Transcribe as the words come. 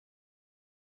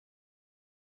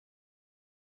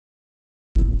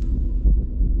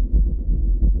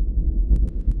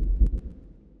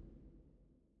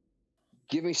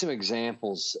Give me some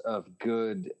examples of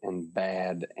good and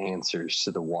bad answers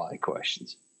to the why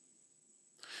questions.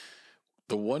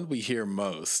 The one we hear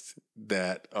most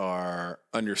that are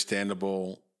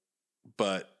understandable,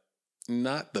 but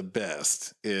not the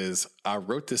best is I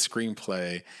wrote this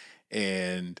screenplay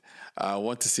and I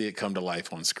want to see it come to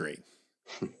life on screen.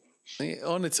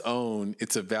 On its own,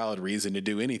 it's a valid reason to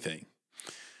do anything.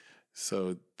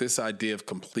 So this idea of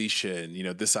completion,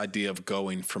 this idea of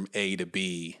going from A to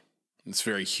B, it's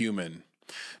very human.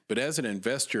 But as an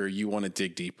investor, you want to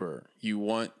dig deeper. You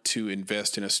want to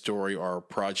invest in a story or a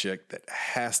project that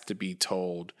has to be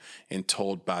told and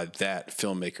told by that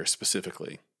filmmaker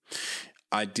specifically.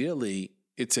 Ideally,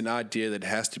 it's an idea that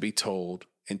has to be told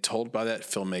and told by that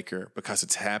filmmaker because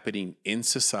it's happening in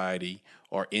society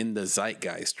or in the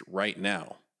zeitgeist right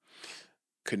now.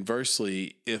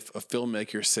 Conversely, if a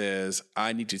filmmaker says,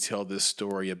 I need to tell this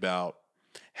story about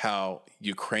how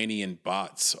Ukrainian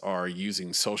bots are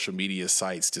using social media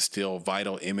sites to steal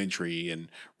vital imagery and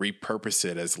repurpose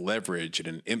it as leverage in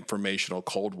an informational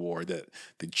Cold War that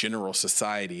the general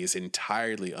society is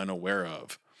entirely unaware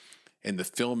of, and the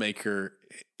filmmaker,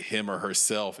 him or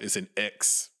herself, is an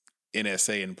ex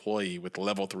NSA employee with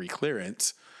level 3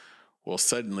 clearance, well,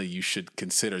 suddenly you should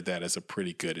consider that as a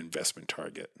pretty good investment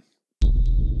target.